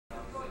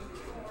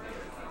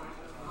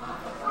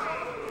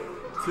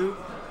2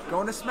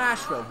 going to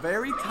Smashville.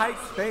 Very tight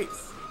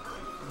space.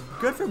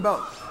 Good for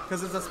both.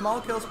 Because it's a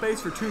small kill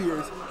space for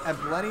 2years and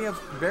plenty of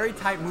very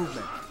tight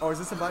movement. Oh, is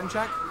this a button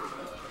check?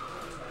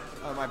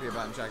 Oh, it might be a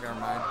button check. Never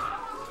mind.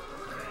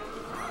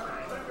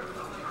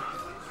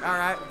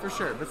 Alright, for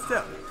sure. But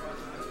still.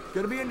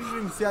 Gonna be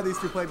interesting to see how these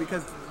two play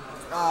because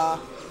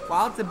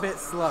while it's a bit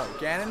slow,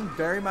 Ganon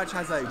very much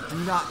has a do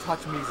not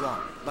touch me zone.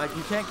 Like,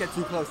 you can't get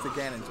too close to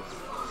Ganon.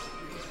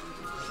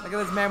 Look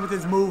at this man with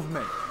his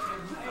movement.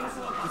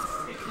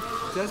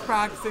 Just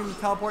practicing the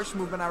teleportation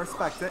movement, I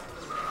respect it.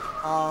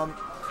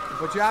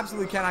 But you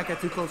absolutely cannot get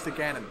too close to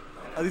Ganon.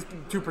 At least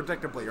too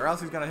predictably, or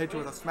else he's going to hit you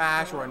with a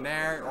smash, or a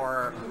nair,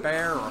 or a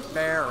bear, or a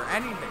fair, or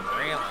anything,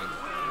 really.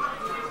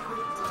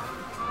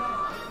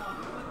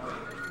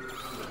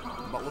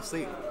 But we'll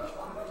see.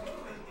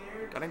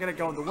 Gonna get it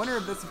going. The winner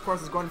of this, of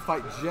course, is going to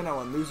fight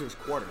Jinno in Loser's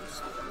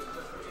Quarters.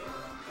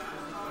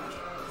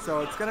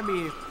 So it's going to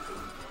be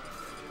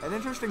an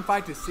interesting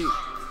fight to see.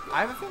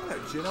 I have a feeling that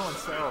Jinno and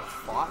Cero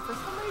fought for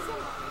some reason.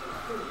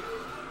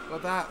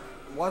 But that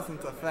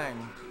wasn't a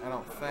thing, I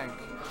don't think.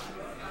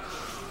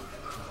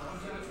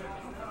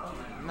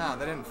 No,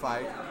 they didn't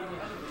fight.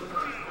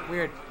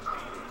 Weird.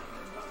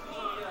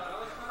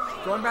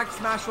 Going back to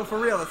Smashville for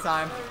real this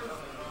time.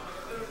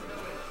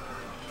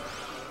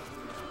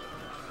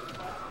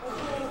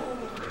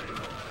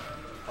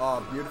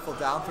 Oh, beautiful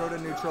down throw to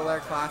neutral air,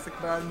 classic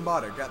bread and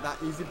butter. Got that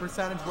easy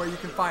percentage where you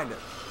can find it.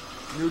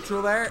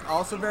 Neutral air,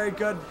 also very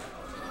good.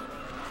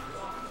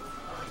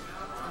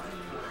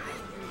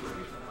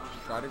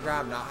 Try to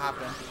grab, not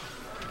happening.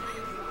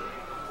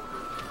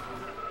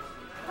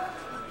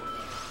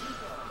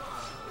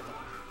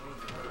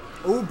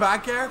 Ooh,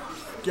 back air.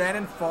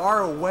 Ganon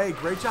far away.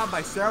 Great job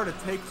by Cero to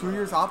take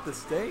Twoyears off the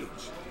stage.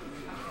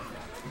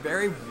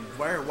 Very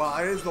well.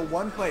 It is the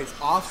one place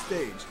off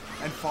stage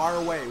and far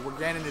away where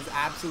Ganon is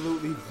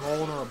absolutely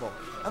vulnerable.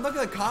 And look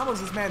at the combos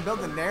this man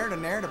built, the nair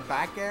to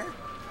back air.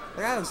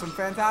 They got some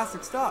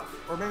fantastic stuff.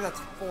 Or maybe that's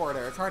forward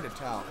air. It's hard to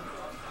tell.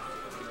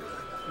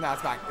 No,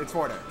 it's back. It's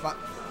forward air. But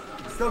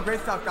still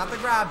great stuff. Got the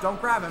grab. Don't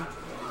grab him.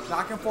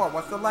 Knocking forward.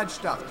 What's the ledge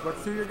stuff?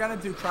 What's Twoyear gonna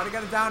do? Try to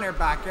get a down air,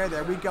 back air.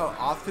 There we go.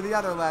 Off to the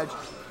other ledge.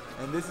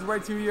 And this is where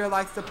Twoyear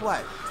likes to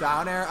play.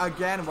 Down air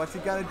again. What's he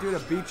gonna do to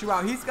beat you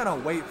out? He's gonna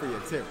wait for you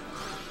too.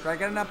 Try to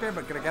get it up here,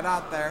 but gonna get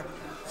out there.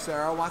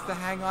 Cero wants to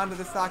hang on to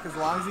the stock as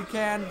long as he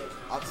can.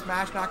 Up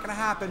smash, not gonna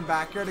happen.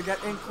 Back here to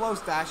get in close.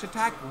 Dash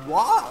attack,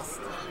 lost.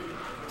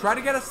 Try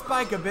to get a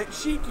spike, a bit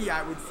cheeky,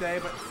 I would say,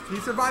 but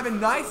he's surviving.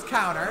 Nice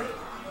counter.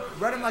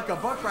 Read him like a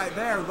book right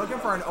there. Looking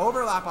for an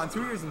overlap on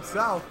Twoyears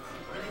himself.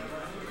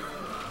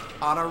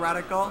 Auto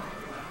reticle.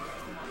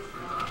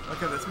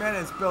 Look at this man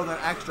is building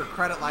extra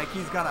credit like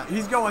he's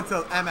going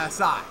to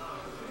MSI.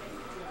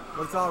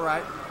 But it's all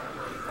right.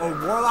 Oh,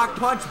 Warlock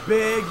punch,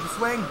 big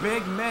swing,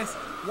 big miss.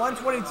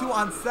 122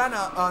 on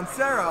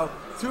Cero.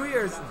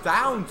 Twoyears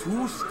down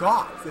 2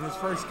 stocks in his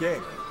first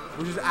game,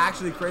 which is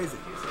actually crazy.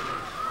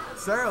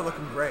 Cero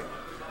looking great.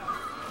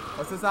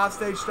 What's this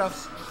offstage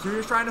stuff?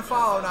 Twoyears trying to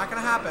follow, not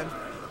gonna happen.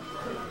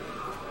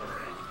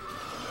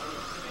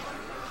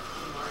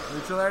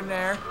 Neutral air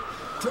nair.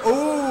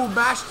 Ooh,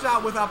 mashed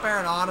out with up air,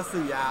 and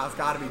honestly, yeah, it's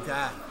gotta be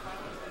death.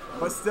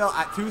 But still,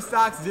 at 2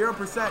 stocks,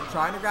 0%.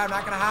 Trying to grab,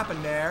 not gonna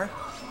happen. Nair.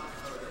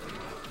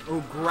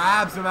 Ooh,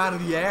 grabs him out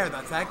of the air.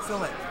 That's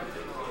excellent.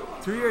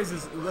 Twoyears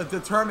is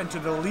determined to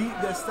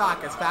delete this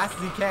stock as fast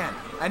as he can.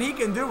 And he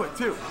can do it,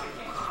 too.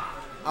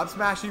 Up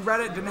smash, he read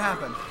it, didn't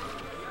happen.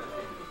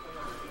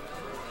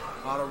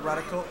 Auto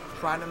reticle,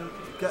 trying to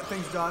get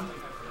things done.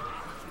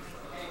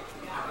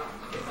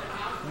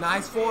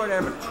 Nice forward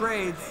air, but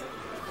trades.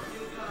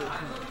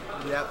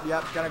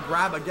 Yep, gonna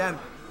grab again.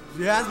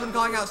 He has been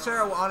calling out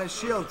Cero on his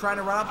shield, trying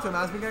to run up to him.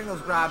 Has been getting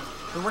those grabs.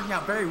 Been working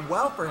out very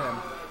well for him.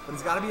 But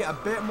he's got to be a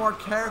bit more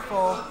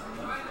careful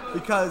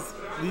because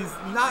he's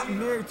not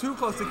near too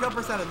close to kill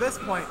percent at this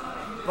point.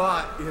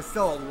 But he has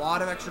still a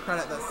lot of extra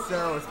credit that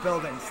Cero is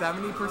building.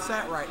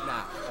 70% right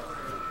now.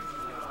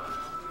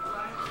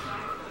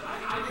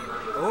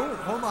 Oh,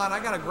 hold on. I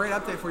got a great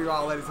update for you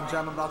all, ladies and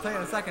gentlemen. But I'll tell you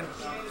in a second.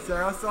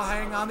 Cero's still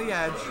hanging on the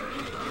edge.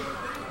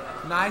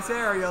 Nice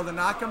aerial to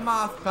knock him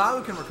off.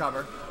 Palu can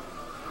recover.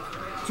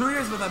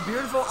 Twoyears with a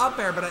beautiful up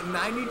air, but at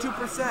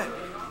 92%.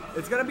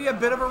 It's going to be a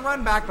bit of a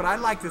run back, but I'd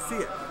like to see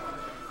it.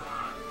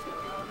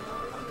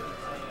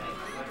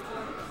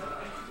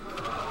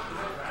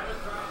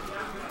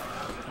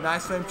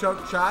 Nice flame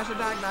choke. Trash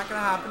attack, not going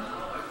to happen.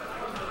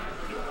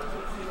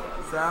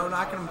 Cero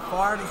knocking him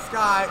far to the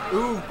sky.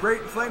 Ooh,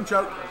 great flame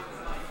choke.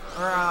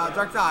 Or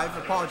dark dive,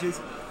 apologies.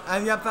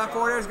 And yep, that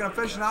forward air is going to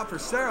finish it out for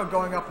Cero,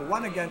 going up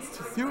 1 against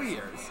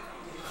Twoyears.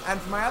 And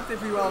for my update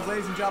for you all,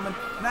 ladies and gentlemen,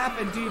 Nap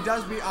indeed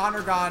does beat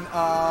Honorgon.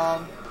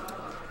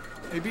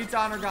 He beats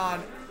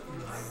Honorgon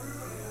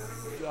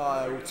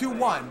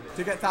 2-1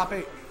 to get top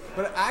 8.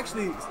 But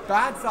actually,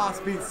 Bad Sauce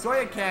beats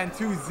Soyacan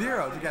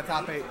 2-0 to get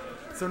top 8.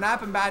 So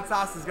Nap and Bad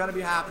Sauce is going to be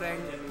happening,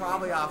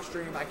 probably off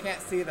stream. I can't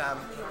see them.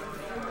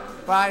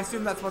 But I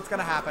assume that's what's going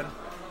to happen.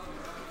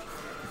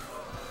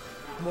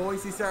 We'll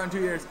always see Cero in 2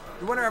 years.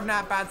 The winner of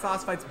Nap Bad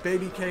Sauce fights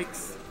Baby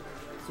Cakes.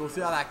 So we'll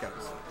see how that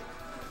goes.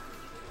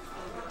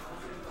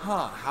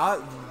 Huh,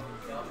 how...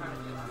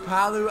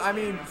 Palu, I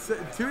mean,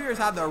 2Years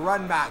had the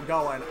run back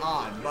going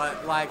on,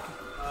 but like,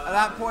 at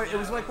that point, it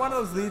was like one of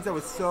those leads that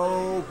was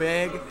so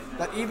big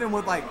that even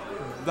with like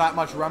that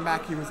much run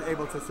back, he was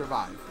able to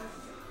survive.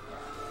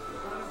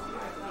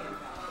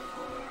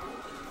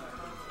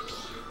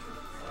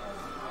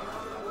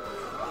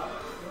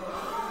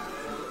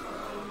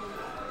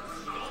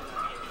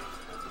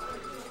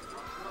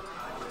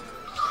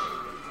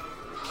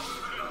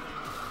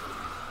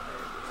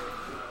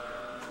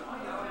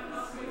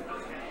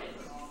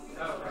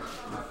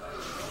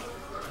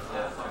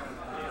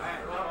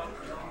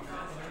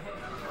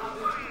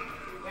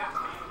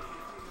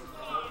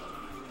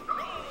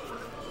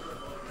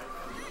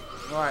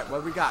 Alright,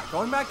 what we got?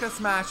 Going back to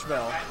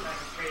Smashville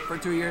for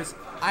 2Years.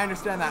 I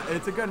understand that.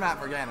 It's a good map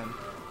for Ganon.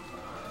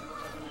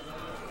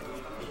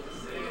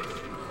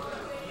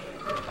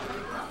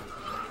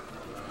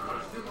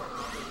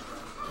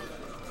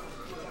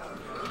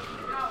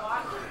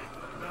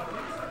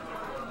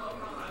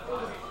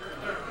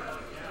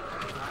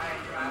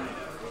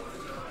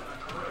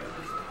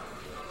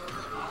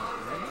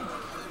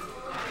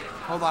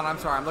 Hold on, I'm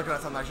sorry. I'm looking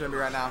at something I shouldn't be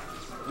right now.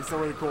 It's still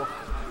really cool.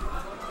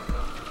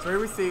 So here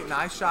we see,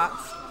 nice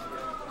shots.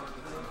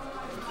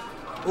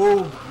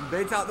 Ooh,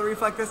 baits out the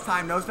reflect this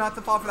time. Knows not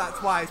to fall for that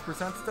twice.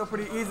 Percent's still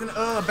pretty easy.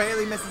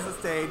 Bailey misses the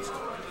stage.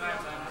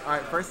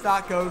 Alright, first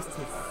stock goes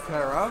to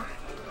Cero.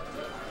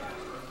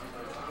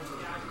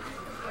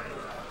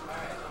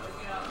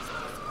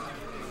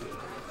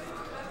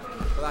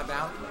 Put that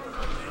down.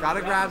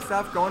 Gotta grab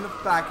stuff. Going to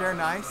the back air.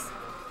 Nice.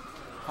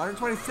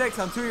 126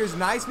 on 2Years.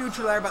 Nice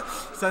neutral air, but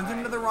sends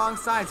him to the wrong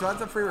side, so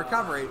that's a free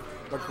recovery.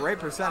 But great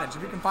percentage.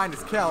 If you can find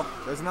his kill,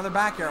 there's another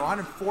back air.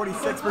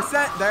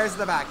 146%. There's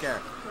the back air.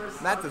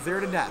 And that's a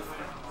 0 to death.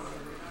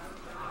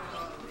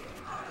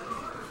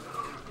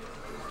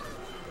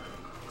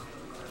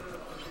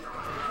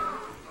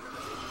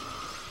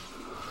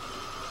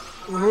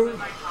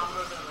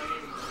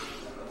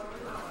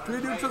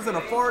 Three neutrals and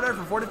a forward air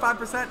for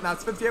 45%. Now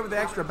it's 58 with the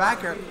extra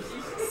back air.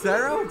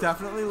 Cero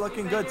definitely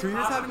looking good.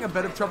 2Years having a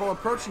bit of trouble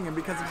approaching him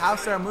because of how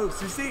Cero moves.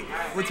 You see,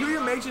 when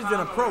 2Year mages an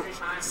approach,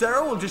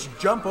 Cero will just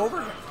jump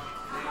over him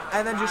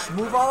and then just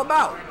move all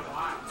about.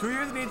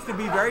 2Years needs to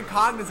be very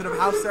cognizant of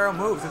how Cero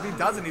moves. If he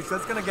doesn't, he's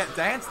just gonna get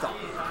danced on.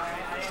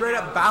 Straight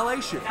up ballet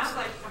shoes.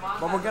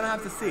 But we're gonna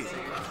have to see.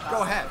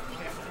 Go ahead.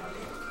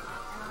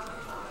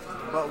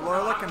 But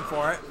we're looking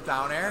for it.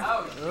 Down air.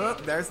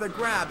 There's the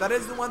grab. That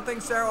is the one thing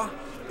Cero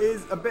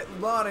is a bit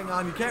loading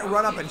on. You can't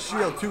run up and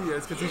shield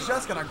 2Years because he's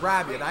just gonna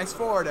grab you. Nice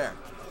forward air.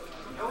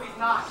 No, he's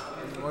not.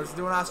 What's he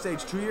doing off stage?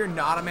 2Year,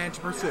 not a man to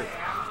pursue.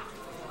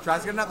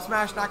 Tries to get an up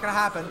smash, not gonna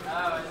happen.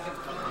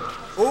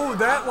 Oh,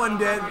 that one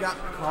did. Got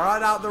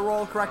caught out the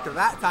roll corrector.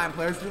 That time,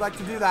 players do like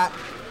to do that.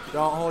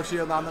 Don't hold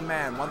shield on the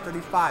man.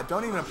 135.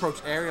 Don't even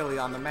approach aerially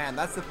on the man.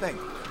 That's the thing.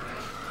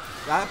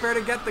 Got up there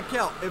to get the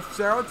kill. If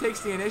Cero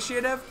takes the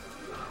initiative,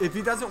 if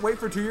he doesn't wait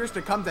for 2Years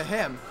to come to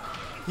him,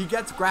 he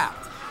gets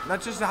grabbed.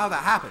 That's just how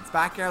that happens.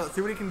 Back air, let's see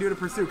what he can do to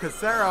pursue, because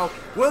Cero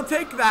will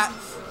take that.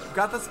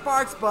 Got the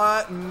sparks,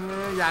 but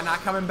yeah,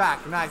 not coming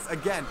back. Nice.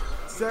 Again,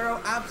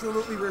 Cero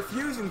absolutely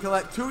refusing to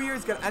let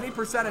 2Years get any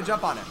percentage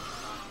up on him.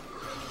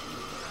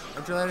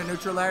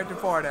 Neutral air to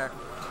forward air.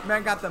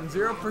 Man got them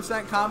 0%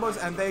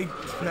 combos, and they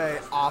pay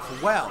off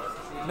well.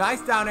 Nice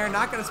down air,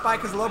 not going to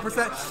spike because low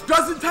percent.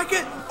 Doesn't take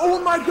it!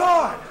 Oh my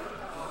god!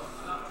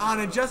 On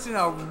it just in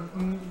a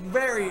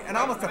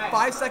almost a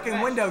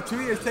 5-second window,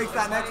 2Years takes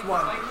that next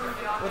one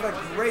with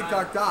a great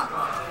dark dot.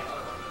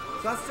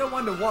 So that's still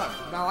 1-1.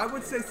 Now I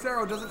would say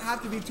Cero doesn't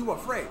have to be too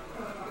afraid,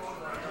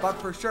 but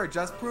for sure,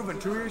 just proven.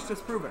 2Years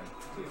just proven.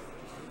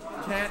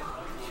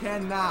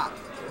 Cannot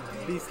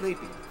be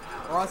sleepy,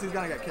 or else he's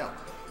gonna get killed.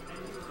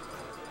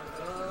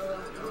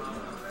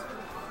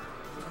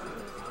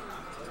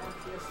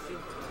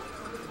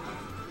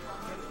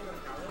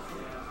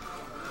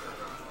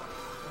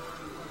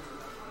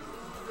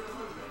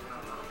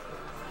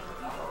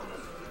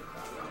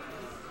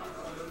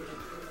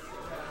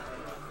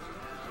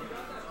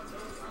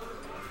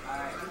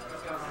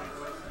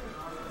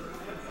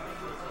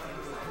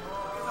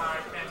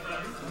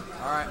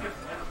 Alright.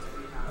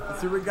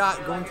 Let's see what we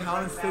got. Going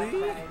town and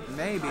city?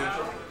 Maybe.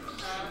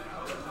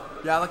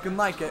 Yeah, looking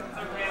like it.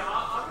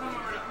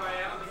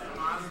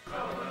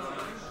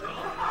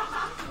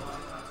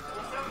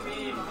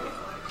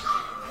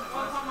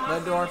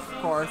 Lindorf,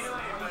 of course.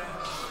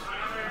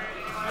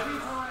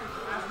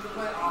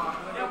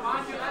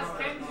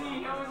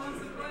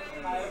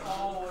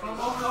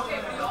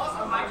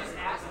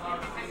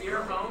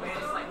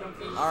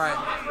 Alright.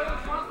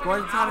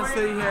 Going to town and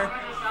city here.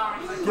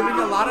 Giving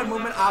a lot of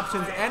movement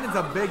options, and it's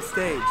a big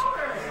stage.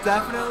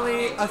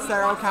 Definitely a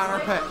Cero counter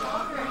pick.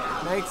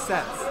 Makes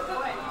sense.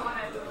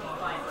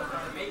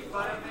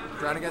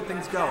 Trying to get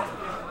things going.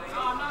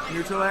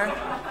 Neutral air.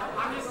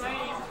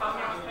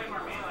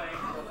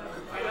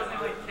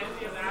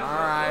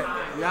 Alright.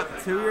 Yep,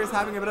 2Years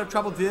having a bit of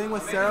trouble dealing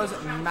with Cero's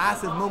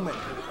massive movement.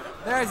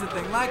 There's the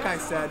thing, like I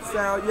said,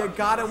 Cero, you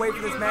gotta wait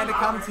for this man to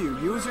come to you.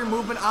 Use your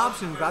movement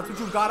options. That's what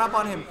you got up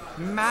on him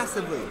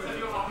massively.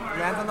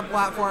 Lands on the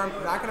platform,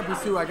 not gonna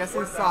pursue. I guess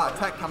he saw a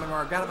tech coming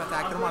or a get up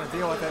attack, didn't want to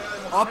deal with it.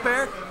 Up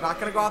air, not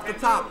gonna go off the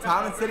top.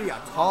 Town and City, a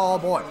tall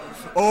boy.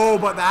 Oh,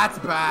 but that's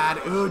bad.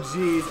 Oh,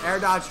 geez. Air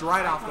dodged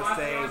right off the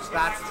stage.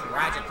 That's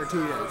tragic for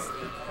 2 years.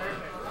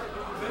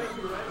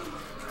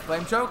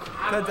 Flame choke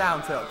to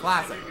down tilt.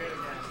 Classic.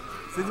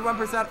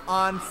 61%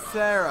 on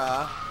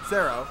Cero.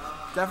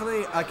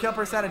 Definitely a kill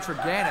percentage for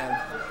Ganon.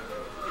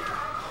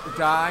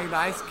 Die,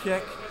 nice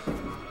kick.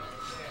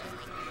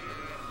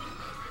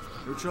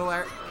 Neutral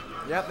air.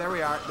 Yep, there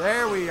we are.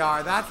 There we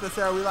are. That's the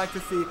Cero we like to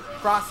see.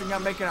 Crossing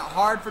up, making it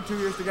hard for 2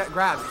 years to get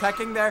grabs.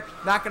 Teching there,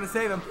 not going to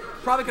save him.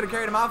 Probably could have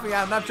carried him off if he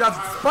had enough jumps.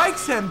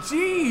 Spikes him.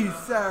 Jeez,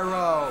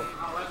 Cero.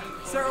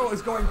 Cero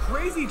is going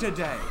crazy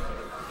today.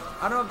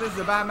 I don't know if this is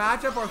a bad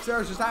matchup or if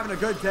Cero's just having a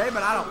good day,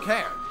 but I don't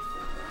care.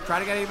 Try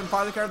to get even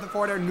farther carry with the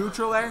forward air,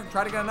 neutral air.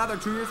 Try to get another.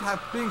 2 years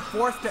being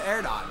forced to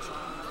air dodge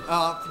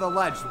to the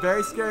ledge.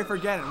 Very scary for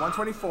Ganon.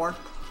 124.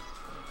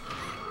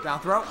 Down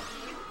throw.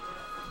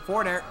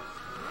 Forward air.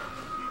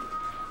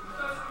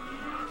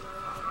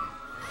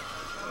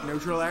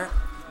 Neutral air.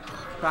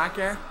 Back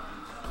air.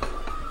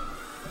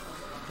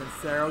 Can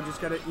Cero just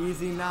get it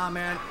easy? Nah,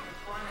 man.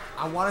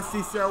 I want to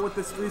see Cero with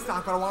this free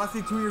stock, but I want to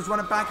see 2 years run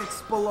it back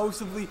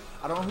explosively.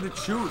 I don't know who to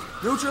choose.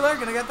 Neutral air,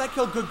 gonna get that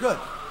kill. Good.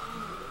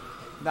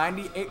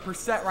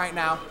 98% right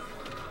now.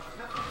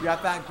 You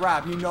got that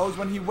grab. He knows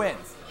when he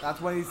wins.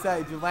 That's what he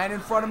said. If you land in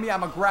front of me,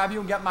 I'm going to grab you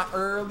and get my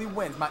early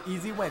wins, my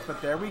easy wins.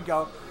 But there we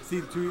go. See,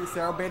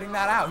 Cero baiting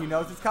that out. He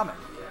knows it's coming.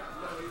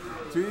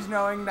 2's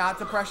knowing not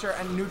to pressure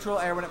and neutral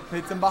air when it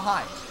hits him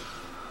behind.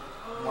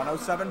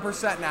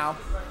 107% now.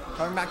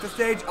 Coming back to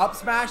stage. Up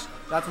smash.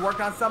 That's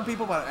worked on some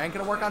people, but it ain't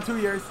going to work on 2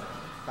 years.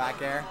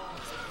 Back air.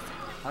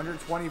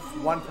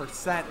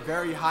 121%.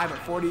 Very high, but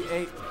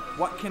 48.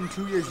 What can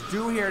 2 years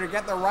do here to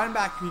get the run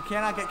back? He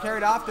cannot get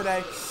carried off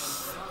today.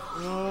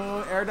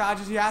 Air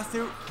dodges he has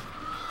to.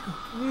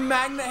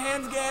 Magnet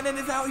hands Ganon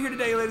is out here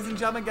today, ladies and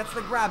gentlemen. Gets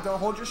the grab. Don't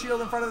hold your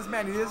shield in front of this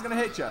man. He is going to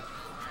hit you.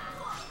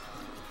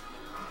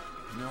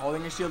 You're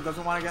holding your shield.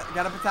 Doesn't want to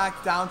get up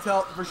attack. Down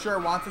tilt for sure.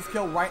 Wants his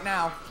kill right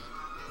now.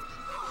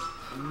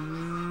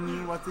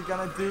 What's he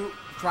going to do?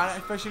 Trying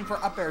to fishing for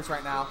up airs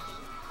right now.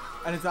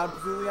 And it's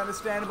absolutely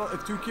understandable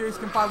if 2 Curious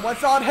can find one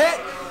solid hit.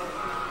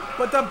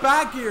 But the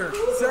back gear,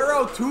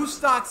 Cero 2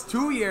 stocks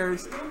 2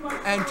 years,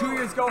 and 2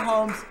 years goes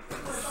home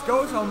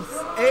 7th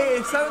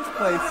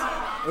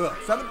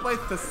place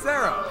to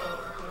Cero.